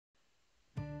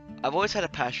I've always had a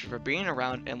passion for being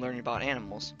around and learning about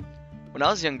animals. When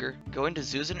I was younger, going to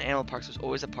zoos and animal parks was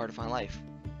always a part of my life.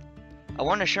 I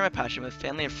wanted to share my passion with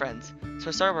family and friends, so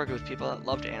I started working with people that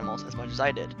loved animals as much as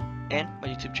I did, and my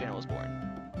YouTube channel was born.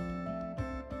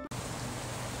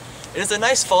 It is a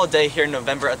nice fall day here in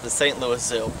November at the St. Louis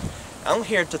Zoo. I'm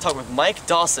here to talk with Mike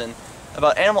Dawson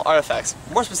about animal artifacts,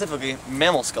 more specifically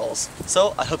mammal skulls,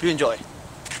 so I hope you enjoy.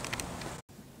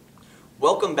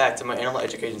 Welcome back to my animal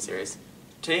education series.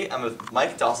 Today I'm with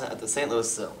Mike Dawson at the St.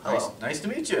 Louis Zoo. Hello. Nice to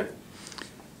meet you.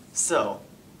 So,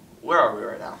 where are we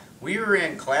right now? We are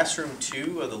in classroom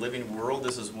 2 of the Living World.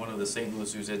 This is one of the St.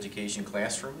 Louis Zoo's education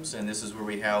classrooms, and this is where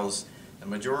we house the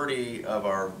majority of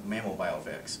our mammal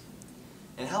biofacts.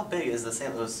 And how big is the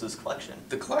St. Louis Zoo's collection?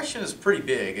 The collection is pretty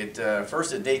big.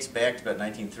 First it dates back to about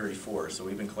 1934, so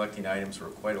we've been collecting items for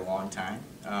quite a long time.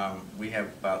 We have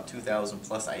about 2,000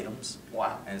 plus items.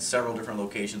 Wow. And several different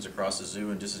locations across the zoo,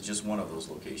 and this is just one of those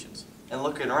locations. And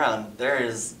looking around, there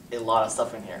is a lot of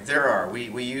stuff in here. There are.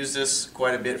 We use this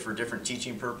quite a bit for different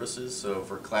teaching purposes, so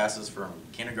for classes from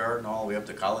kindergarten all the way up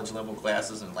to college level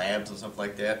classes and labs and stuff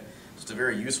like that. It's a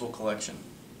very useful collection.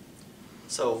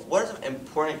 So what are some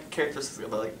important characteristics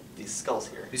about these skulls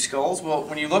here? These skulls? Well,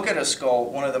 when you look at a skull,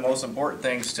 one of the most important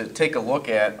things to take a look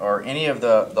at are any of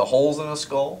the holes in the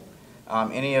skull,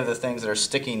 any of the things that are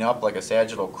sticking up like a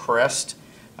sagittal crest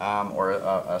or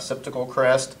a septical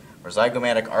crest, or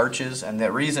zygomatic arches, and the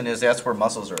reason is that's where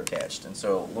muscles are attached. And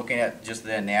so looking at just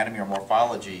the anatomy or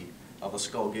morphology of a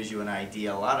skull gives you an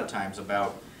idea a lot of times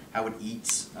about how it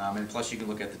eats, and plus you can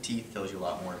look at the teeth, tells you a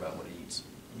lot more about what it eats.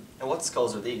 And what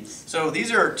skulls are these? So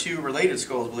these are two related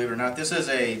skulls, believe it or not. This is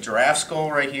a giraffe skull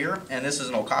right here, and this is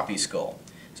an okapi skull.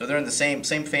 So they're in the same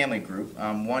family group.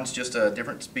 One's just a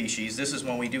different species. This is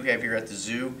one we do have here at the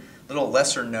zoo, a little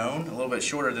lesser known, a little bit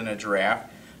shorter than a giraffe.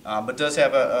 But does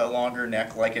have a longer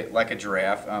neck like a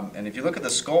giraffe. And if you look at the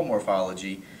skull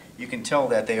morphology, you can tell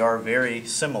that they are very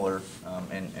similar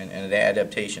in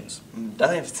adaptations.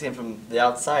 Definitely have seen from the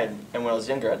outside, and when I was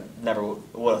younger I never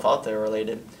would have thought they were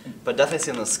related. But definitely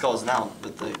seeing the skulls now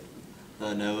with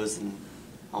the nose and,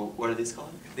 what are these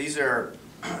called? These are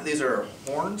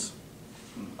horns.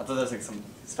 I thought there was like some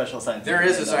special scientific name. There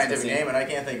is a scientific name, and I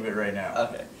can't think of it right now.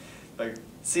 Okay. But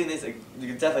seeing these, you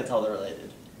can definitely tell they're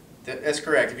related. That's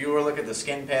correct. If you were to look at the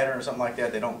skin pattern or something like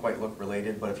that, they don't quite look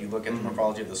related, but if you look at the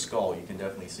morphology of the skull, you can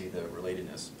definitely see the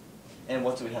relatedness. And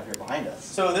what do we have here behind us?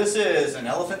 So this is an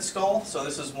elephant skull. So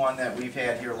this is one that we've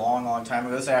had here a long time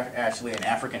ago. This is actually an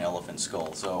African elephant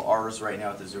skull. So ours right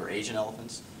now at the zoo are Asian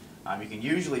elephants. You can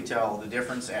usually tell the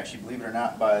difference, actually, believe it or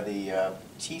not, by the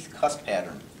teeth cusp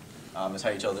pattern. Is how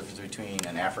you tell the difference between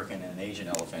an African and an Asian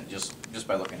elephant, just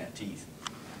by looking at teeth.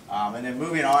 And then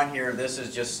moving on here, this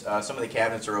is just some of the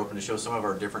cabinets are open to show some of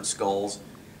our different skulls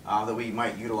that we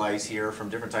might utilize here, from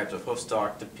different types of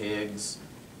hoofstock to pigs.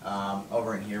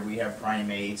 Over in here we have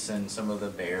primates and some of the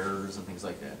bears and things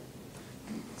like that.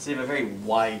 So you have a very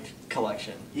wide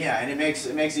collection. Yeah, and it makes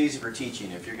it easy for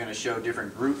teaching. If you're going to show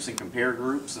different groups and compare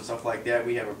groups and stuff like that,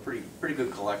 we have a pretty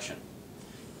good collection.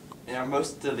 And are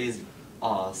most of these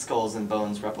skulls and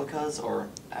bones replicas, or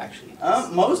actually?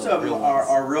 Most of them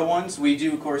are real ones. We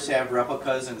do, of course, have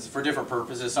replicas, and for different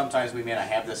purposes. Sometimes we may not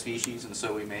have the species, and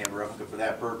so we may have a replica for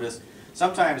that purpose.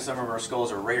 Sometimes some of our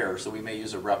skulls are rare, so we may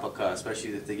use a replica,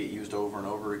 especially if they get used over and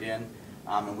over again.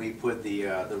 And we put the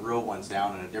real ones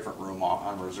down in a different room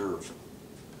on reserve.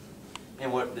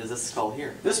 And what is this skull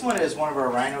here? This one is one of our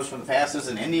rhinos from the past. This is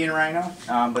an Indian rhino,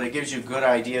 but it gives you a good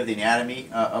idea of the anatomy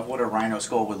of what a rhino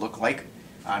skull would look like.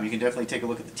 You can definitely take a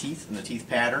look at the teeth and the teeth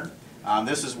pattern.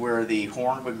 This is where the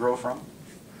horn would grow from.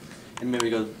 And maybe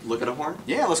go look at a horn?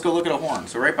 Yeah, let's go look at a horn.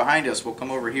 So right behind us, we'll come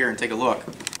over here and take a look.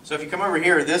 So if you come over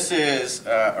here, this is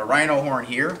a rhino horn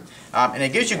here. And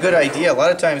it gives you a good idea. A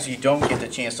lot of times you don't get the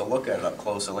chance to look at it up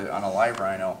close on a live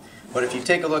rhino. But if you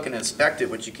take a look and inspect it,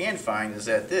 what you can find is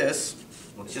that this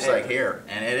looks just like hair.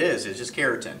 And it is. It's just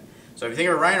keratin. So if you think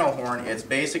of a rhino horn, it's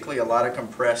basically a lot of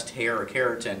compressed hair or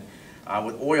keratin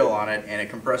with oil on it, and it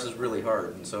compresses really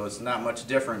hard. And so it's not much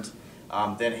different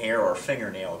than hair or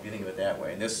fingernail, if you think of it that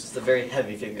way. And this is a very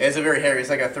heavy fingernail. It's a very heavy. It's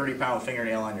like a 30-pound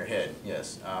fingernail on your head,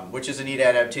 yes, which is a neat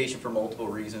adaptation for multiple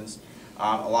reasons.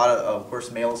 A lot of course,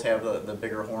 males have the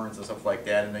bigger horns and stuff like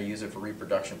that, and they use it for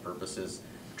reproduction purposes,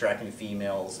 attracting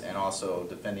females, and also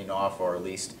defending off, or at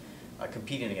least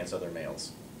competing against other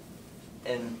males.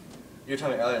 And you were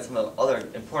talking earlier some of the other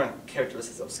important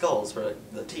characteristics of skulls were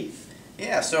the teeth.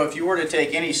 Yeah, so if you were to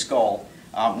take any skull,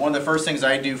 one of the first things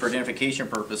I do for identification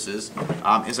purposes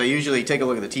is I usually take a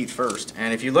look at the teeth first.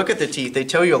 And if you look at the teeth, they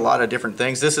tell you a lot of different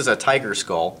things. This is a tiger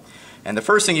skull. And the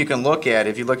first thing you can look at,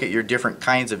 if you look at your different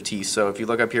kinds of teeth, so if you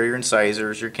look up here, your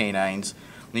incisors, your canines,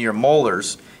 and your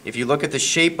molars, if you look at the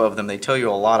shape of them, they tell you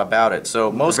a lot about it.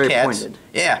 So most They're very cats, pointed.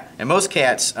 yeah, and most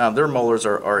cats, their molars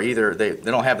are either, they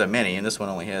don't have that many, and this one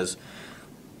only has,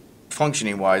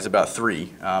 functioning wise, about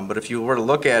 3. But if you were to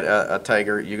look at a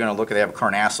tiger, you're going to look at, they have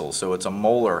carnassials, so it's a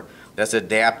molar that's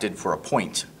adapted for a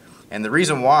point. And the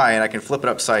reason why, and I can flip it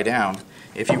upside down,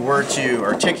 if you were to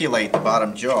articulate the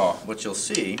bottom jaw, what you'll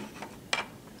see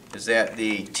is that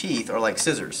the teeth are like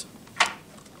scissors.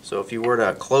 So if you were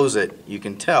to close it, you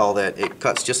can tell that it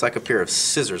cuts just like a pair of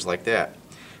scissors like that.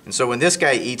 And so when this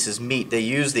guy eats his meat, they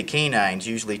use the canines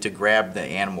usually to grab the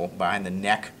animal behind the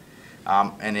neck.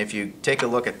 And if you take a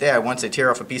look at that, once they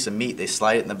tear off a piece of meat, they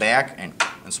slide it in the back and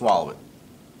swallow it.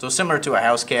 So similar to a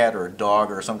house cat or a dog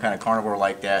or some kind of carnivore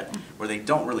like that, where they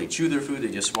don't really chew their food,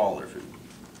 they just swallow their food.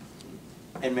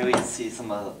 And maybe we can see some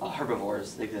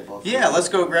herbivores. They could both. Yeah, let's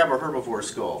go grab a herbivore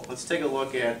skull. Let's take a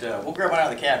look at, we'll grab one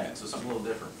out of the cabinet, so something a little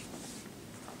different.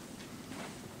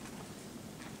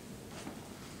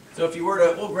 So if you were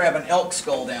to, we'll grab an elk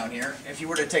skull down here. If you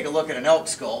were to take a look at an elk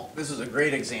skull, this is a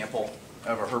great example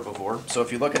of a herbivore. So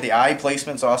if you look at the eye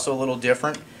placement's also a little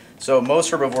different. So most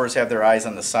herbivores have their eyes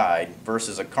on the side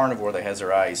versus a carnivore that has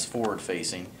their eyes forward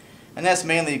facing. And that's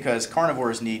mainly because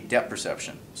carnivores need depth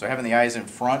perception. So having the eyes in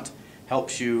front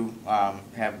helps you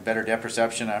have better depth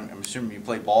perception. I'm assuming you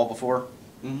played ball before.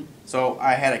 Mm-hmm. So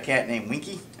I had a cat named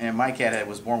Winky, and my cat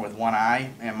was born with one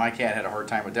eye, and my cat had a hard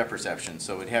time with depth perception,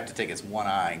 so it'd have to take its one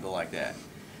eye and go like that.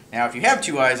 Now if you have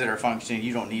 2 eyes that are functioning,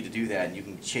 you don't need to do that, and you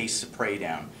can chase the prey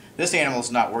down. This animal's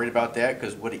not worried about that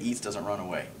because what it eats doesn't run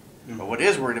away. Mm-hmm. But what it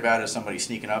is worried about is somebody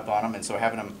sneaking up on him, and so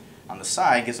having him on the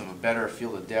side gives him a better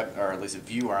field of depth, or at least a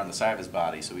view on the side of his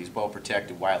body, so he's well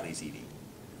protected while he's eating.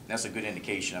 That's a good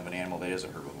indication of an animal that is a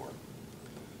herbivore.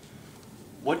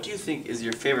 What do you think is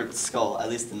your favorite skull, at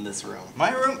least in this room? My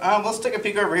room, let's take a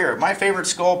peek over here. My favorite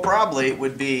skull probably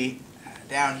would be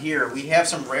down here. We have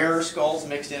some rarer skulls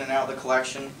mixed in and out of the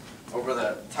collection over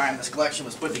the time this collection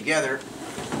was put together.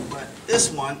 But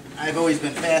this one I've always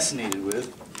been fascinated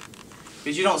with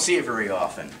because you don't see it very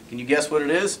often. Can you guess what it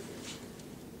is?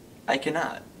 I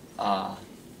cannot.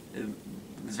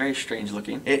 It's very strange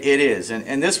looking. It is,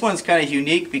 and this one's kind of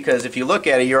unique because if you look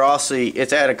at it, you're also,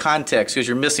 it's out of context because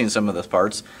you're missing some of the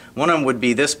parts. One of them would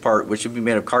be this part, which would be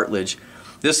made of cartilage.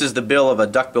 This is the bill of a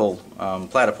duckbill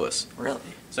platypus. Really?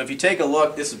 So if you take a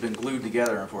look, this has been glued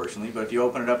together, unfortunately, but if you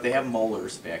open it up, they have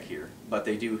molars back here, but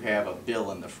they do have a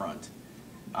bill in the front.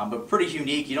 But pretty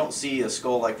unique. You don't see a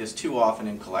skull like this too often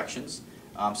in collections.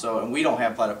 And we don't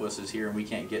have platypuses here, and we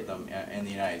can't get them in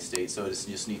the United States, so it's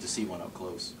just neat to see one up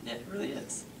close. Yeah, it really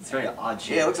is. It's very odd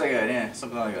shape. Yeah, it looks like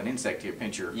something like an insect here,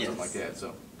 pincher, or something like that.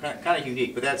 So kind of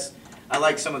unique, but I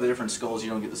like some of the different skulls you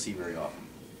don't get to see very often.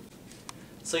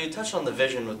 So you touched on the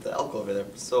vision with the elk over there.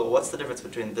 So what's the difference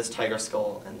between this tiger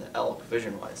skull and the elk,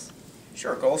 vision-wise?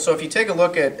 Sure, Cole. So if you take a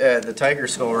look at the tiger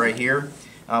skull right here,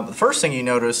 the first thing you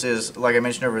notice is, like I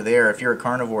mentioned over there, if you're a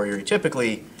carnivore,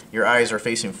 your eyes are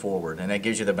facing forward, and that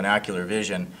gives you the binocular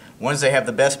vision. Ones that have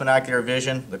the best binocular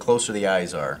vision, the closer the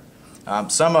eyes are.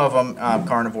 Some of them,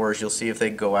 carnivores, you'll see if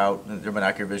they go out, their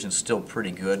binocular vision's still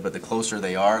pretty good, but the closer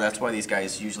they are, that's why these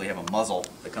guys usually have a muzzle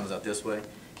that comes out this way,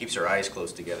 keeps their eyes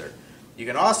close together. You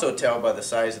can also tell by the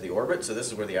size of the orbit, so this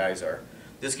is where the eyes are.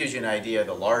 This gives you an idea of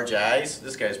the large eyes.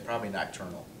 This guy's probably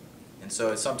nocturnal. And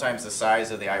so sometimes the size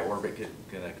of the eye orbit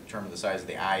can determine the size of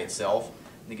the eye itself.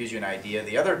 It gives you an idea.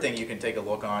 The other thing you can take a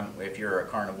look on if you're a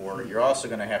carnivore, you're also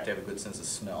going to have a good sense of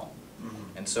smell.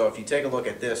 Mm-hmm. And so if you take a look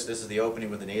at this is the opening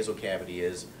where the nasal cavity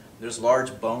is. There's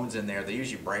large bones in there. They're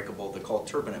usually breakable. They're called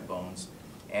turbinate bones.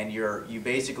 And you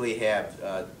basically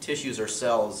have tissues or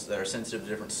cells that are sensitive to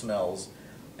different smells.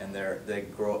 And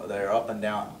they're up and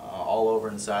down all over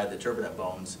inside the turbinate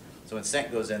bones. So when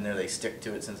scent goes in there, they stick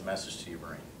to it, sends a message to your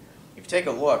brain. If you take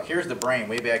a look, here's the brain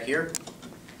way back here.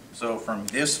 So from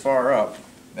this far up,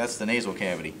 that's the nasal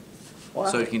cavity. Wow.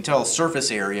 So you can tell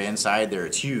surface area inside there,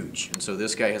 it's huge. And so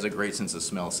this guy has a great sense of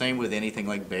smell. Same with anything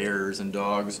like bears and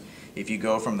dogs. If you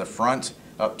go from the front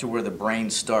up to where the brain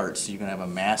starts, you can have a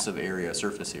massive area,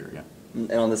 surface area.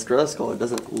 And on this gorilla skull, it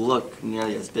doesn't look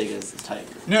nearly as big as this tiger.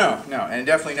 No, and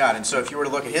definitely not. And so if you were to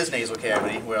look at his nasal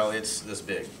cavity, well, it's this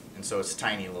big. And so it's a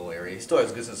tiny little area. He still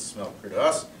has a good sense of smell compared to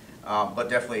us, but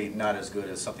definitely not as good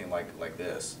as something like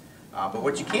this. But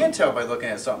what you can tell by looking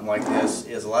at something like this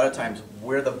is a lot of times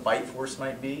where the bite force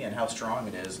might be and how strong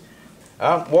it is.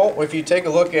 Well, if you take a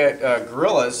look at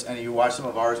gorillas and you watch some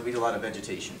of ours, we eat a lot of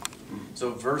vegetation.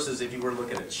 So versus if you were to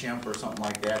look at a chimp or something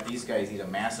like that, these guys eat a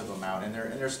massive amount, and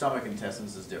their stomach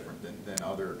intestines is different than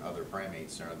other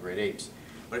primates or great apes.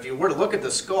 But if you were to look at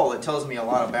the skull, it tells me a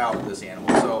lot about this animal.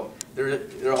 So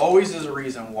there always is a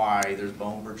reason why there's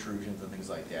bone protrusions and things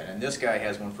like that. And this guy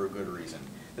has one for a good reason.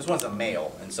 This one's a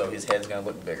male, and so his head's going to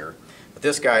look bigger. But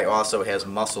this guy also has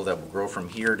muscle that will grow from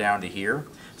here down to here.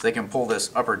 So they can pull this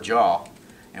upper jaw.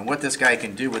 And what this guy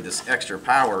can do with this extra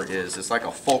power is, it's like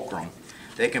a fulcrum.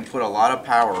 They can put a lot of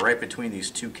power right between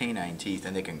these two canine teeth,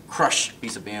 and they can crush a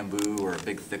piece of bamboo or a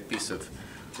big thick piece of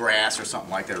grass or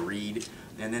something like that, a reed,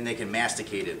 and then they can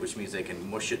masticate it, which means they can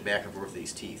mush it back and forth with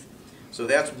these teeth. So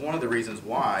that's one of the reasons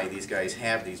why these guys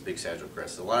have these big sagittal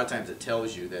crests. A lot of times it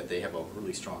tells you that they have a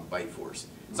really strong bite force.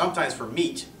 Sometimes for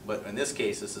meat, but in this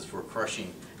case this is for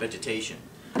crushing vegetation,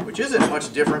 which isn't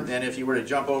much different than if you were to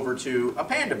jump over to a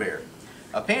panda bear.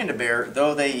 A panda bear,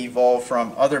 though they evolve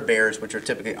from other bears, which are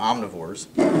typically omnivores,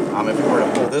 if we were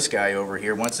to pull this guy over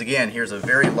here, once again, here's a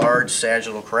very large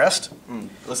sagittal crest.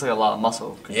 Looks like a lot of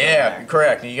muscle. Yeah,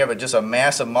 correct. And you have just a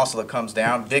massive muscle that comes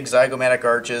down, big zygomatic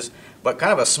arches, but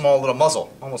kind of a small little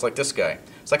muzzle, almost like this guy.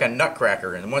 It's like a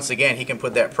nutcracker, and once again, he can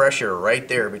put that pressure right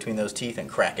there between those teeth and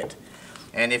crack it.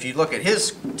 And if you look at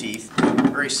his teeth,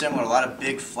 very similar, a lot of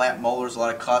big flat molars, a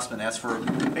lot of cusp, and that's for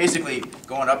basically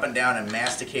going up and down and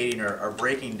masticating or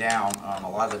breaking down a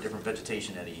lot of the different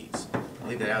vegetation that he eats. I'll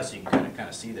leave that out so you can kind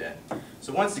of see that.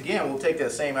 So once again, we'll take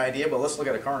that same idea, but let's look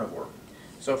at a carnivore.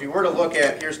 So if you were to look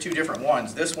at, here's two different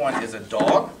ones. This one is a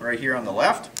dog right here on the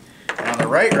left, and on the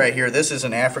right here, this is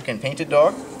an African painted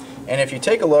dog. And if you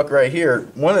take a look right here,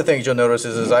 one of the things you'll notice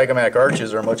is his zygomatic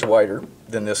arches are much wider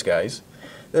than this guy's.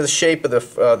 The shape of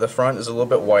the front is a little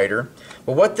bit wider.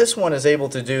 But what this one is able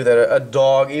to do that a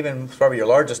dog, even probably your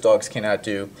largest dogs, cannot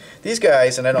do, these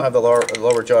guys, and I don't have the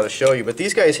lower jaw to show you, but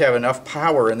these guys have enough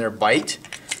power in their bite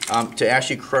to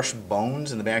actually crush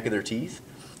bones in the back of their teeth.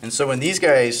 And so when these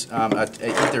guys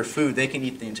eat their food, they can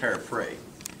eat the entire prey.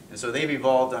 And so they've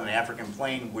evolved on an African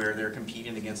plain where they're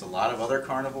competing against a lot of other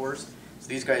carnivores. So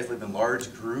these guys live in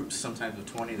large groups, sometimes with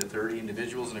 20 to 30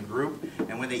 individuals in a group,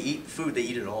 and when they eat food, they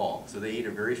eat it all. So they eat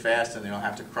it very fast and they don't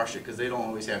have to crush it because they don't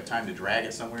always have time to drag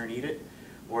it somewhere and eat it,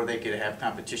 or they could have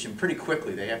competition pretty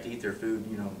quickly. They have to eat their food,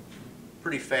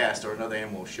 pretty fast or another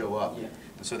animal will show up. Yeah.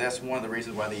 And so that's one of the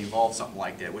reasons why they evolved something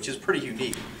like that, which is pretty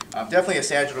unique. Definitely a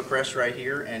sagittal crest right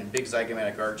here and big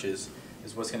zygomatic arches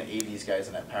is what's going to aid these guys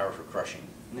in that power for crushing.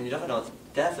 And then you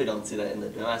definitely don't see that in the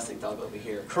domestic dog over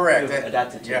here. Correct.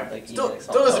 Adapted to yeah. like still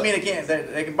doesn't mean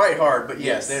they can bite hard, but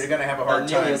yes, they're going to have a hard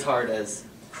time. Not nearly as hard as,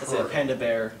 let's say, a panda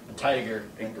bear, a tiger,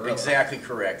 and gorilla. Exactly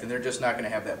correct, and they're just not going to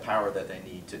have that power that they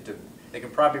need to. They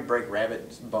can probably break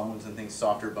rabbit bones and things,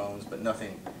 softer bones, but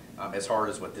nothing as hard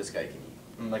as what this guy can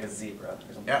eat. Like a zebra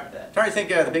or something like that. Trying to think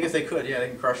the biggest they could. Yeah, they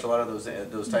can crush a lot of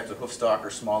those types of hoofstock or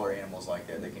smaller animals like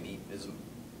that. They can eat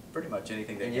pretty much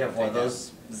anything they can. You have one of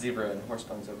those zebra and horse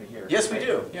bones over here. Yes, right? We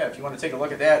do. Yeah, if you want to take a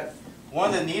look at that.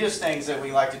 One of the neatest things that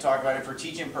we like to talk about for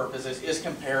teaching purposes is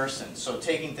comparison. So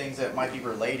taking things that might be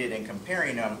related and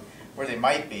comparing them where they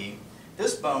might be.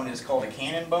 This bone is called a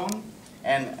cannon bone.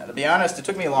 And to be honest, it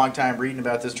took me a long time reading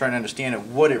about this, trying to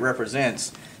understand what it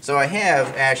represents. So I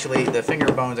have actually the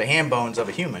finger bones, the hand bones of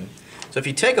a human. So if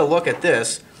you take a look at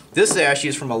this actually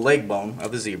is from a leg bone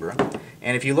of a zebra.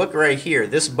 And if you look right here,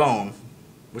 this bone,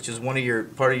 which is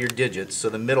part of your digits, so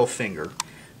the middle finger,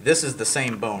 this is the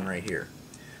same bone right here.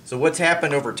 So what's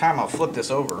happened over time, I'll flip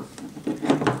this over.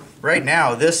 Right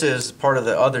now, this is part of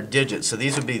the other digits. So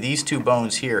these two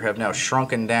bones here have now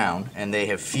shrunken down, and they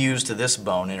have fused to this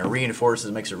bone, and it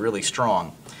reinforces, makes it really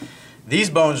strong. These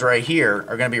bones right here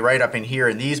are going to be right up in here,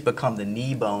 and these become the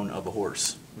knee bone of a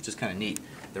horse, which is kind of neat.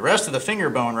 The rest of the finger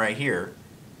bone right here,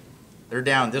 they're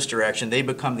down this direction. They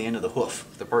become the end of the hoof,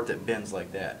 the part that bends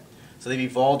like that. So they've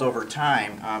evolved over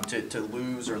time to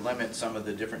lose or limit some of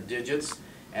the different digits,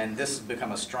 and this has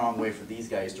become a strong way for these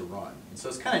guys to run. And so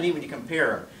it's kind of neat when you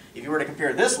compare them. If you were to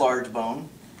compare this large bone,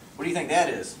 what do you think that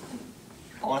is?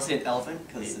 I want to say an elephant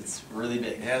because it's really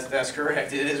big. Yes, that's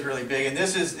correct. It is really big, and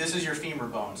this is your femur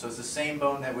bone. So it's the same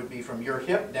bone that would be from your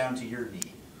hip down to your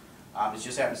knee. It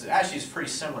just happens to, actually it's pretty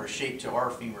similar shape to our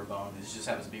femur bone. It just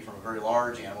happens to be from a very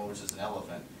large animal, which is an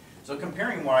elephant. So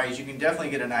comparing wise, you can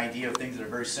definitely get an idea of things that are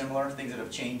very similar, things that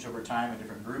have changed over time in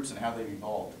different groups, and how they've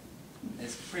evolved.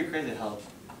 It's pretty crazy how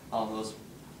those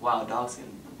wild dogs can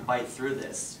bite through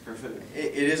this for food.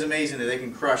 It is amazing that they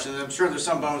can crush, and I'm sure there's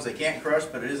some bones they can't crush,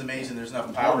 but it is amazing there's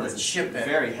enough power to chip it.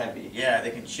 Very heavy. Yeah,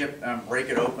 they can break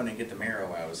it open and get the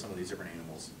marrow out of some of these different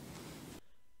animals.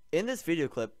 In this video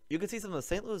clip, you can see some of the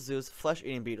St. Louis Zoo's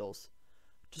flesh-eating beetles.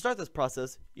 To start this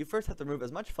process, you first have to remove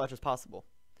as much flesh as possible.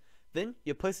 Then,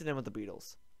 you place it in with the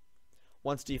beetles.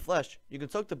 Once defleshed, you can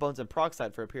soak the bones in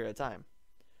peroxide for a period of time.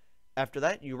 After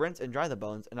that, you rinse and dry the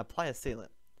bones and apply a sealant.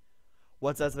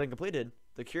 Once that's been completed,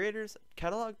 the the curators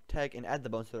catalog, tag, and add the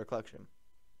bones to their collection.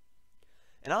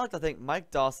 And I'd like to thank Mike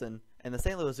Dawson and the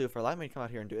St. Louis Zoo for allowing me to come out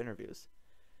here and do interviews.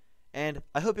 And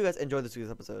I hope you guys enjoyed this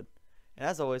week's episode. And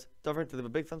as always, don't forget to leave a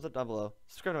big thumbs up down below,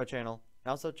 subscribe to my channel,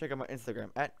 and also check out my Instagram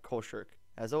at @ColeShirk.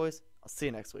 As always, I'll see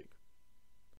you next week.